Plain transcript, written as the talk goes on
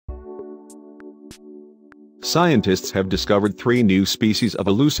Scientists have discovered 3 new species of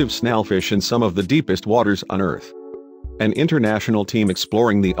elusive snailfish in some of the deepest waters on Earth. An international team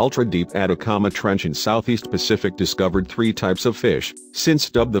exploring the ultra-deep Atacama Trench in Southeast Pacific discovered 3 types of fish, since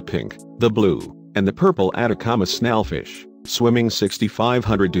dubbed the pink, the blue, and the purple Atacama snailfish, swimming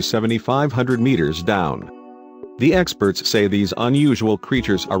 6,500 to 7,500 meters down. The experts say these unusual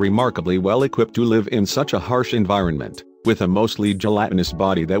creatures are remarkably well equipped to live in such a harsh environment, with a mostly gelatinous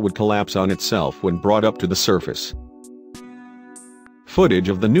body that would collapse on itself when brought up to the surface. Footage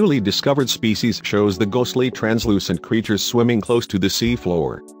of the newly discovered species shows the ghostly translucent creatures swimming close to the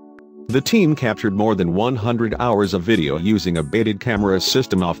seafloor. The team captured more than 100 hours of video using a baited camera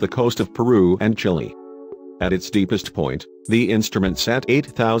system off the coast of Peru and Chile. At its deepest point, the instrument sat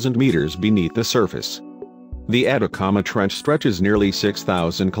 8,000 meters beneath the surface. The Atacama Trench stretches nearly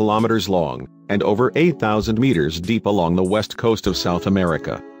 6,000 kilometers long, and over 8,000 meters deep along the west coast of South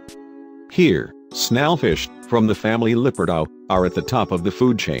America. Here, snailfish, from the family Lepidae, are at the top of the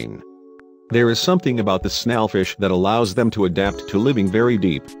food chain. There is something about the snailfish that allows them to adapt to living very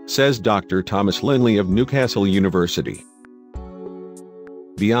deep, says Dr. Thomas Linley of Newcastle University.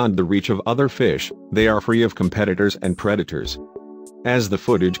 Beyond the reach of other fish, they are free of competitors and predators. As the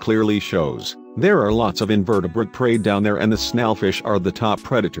footage clearly shows, there are lots of invertebrate prey down there and the snailfish are the top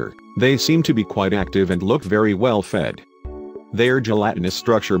predator. They seem to be quite active and look very well fed. Their gelatinous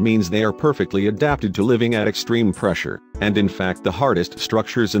structure means they are perfectly adapted to living at extreme pressure, and in fact the hardest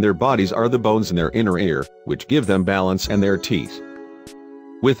structures in their bodies are the bones in their inner ear, which give them balance, and their teeth.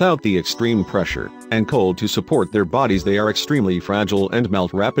 Without the extreme pressure and cold to support their bodies, they are extremely fragile and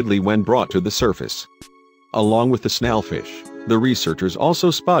melt rapidly when brought to the surface. Along with the snailfish, the researchers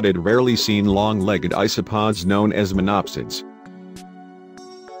also spotted rarely seen long-legged isopods known as monopsids.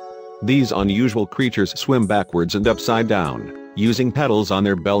 These unusual creatures swim backwards and upside down, using paddles on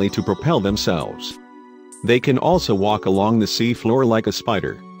their belly to propel themselves. They can also walk along the seafloor like a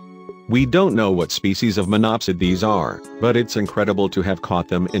spider. We don't know what species of monopsid these are, but it's incredible to have caught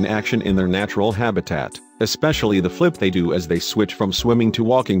them in action in their natural habitat, especially the flip they do as they switch from swimming to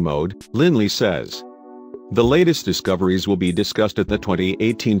walking mode, Linley says. The latest discoveries will be discussed at the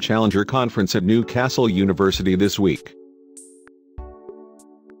 2018 Challenger Conference at Newcastle University this week.